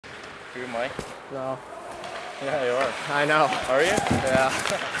You Mike? No. Yeah, you are. I know. Are you? Yeah.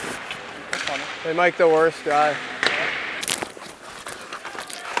 That's funny. They make the worst guy.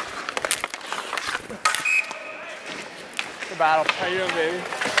 The battle. How you doing, baby?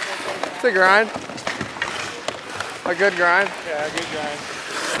 It's a grind. A good grind. Yeah, good grind.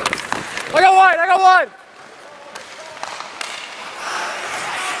 I got one! I got one!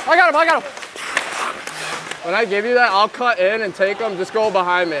 I got him! I got him! When I give you that, I'll cut in and take them. Just go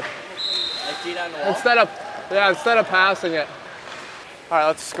behind me. Like feet on the wall? Instead of passing it. All right,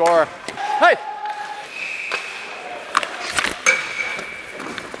 let's score. Hey!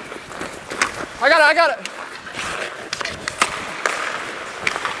 I got it! I got it!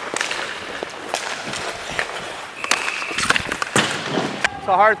 It's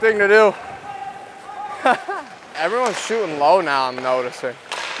a hard thing to do. Everyone's shooting low now, I'm noticing.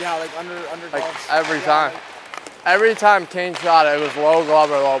 Yeah, like under Like gloves. every time. Like, Every time Kane shot it, it was low glove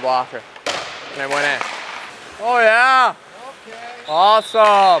or low blocker. And it went in. Oh yeah! okay.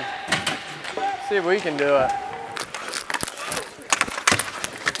 Awesome! See if we can do it.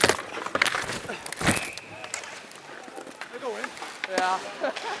 I go in. Yeah.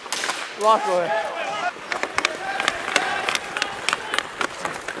 Luckily.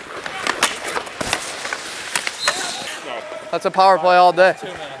 That's a power play all day. 2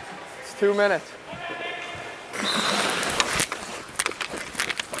 minutes. It's 2 minutes.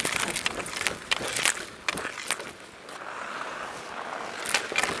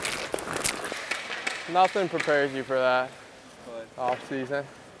 Nothing prepares you for that off season,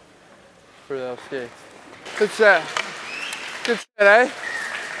 for those skates. Good shit. Good shit, eh?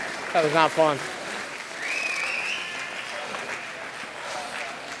 That was not fun.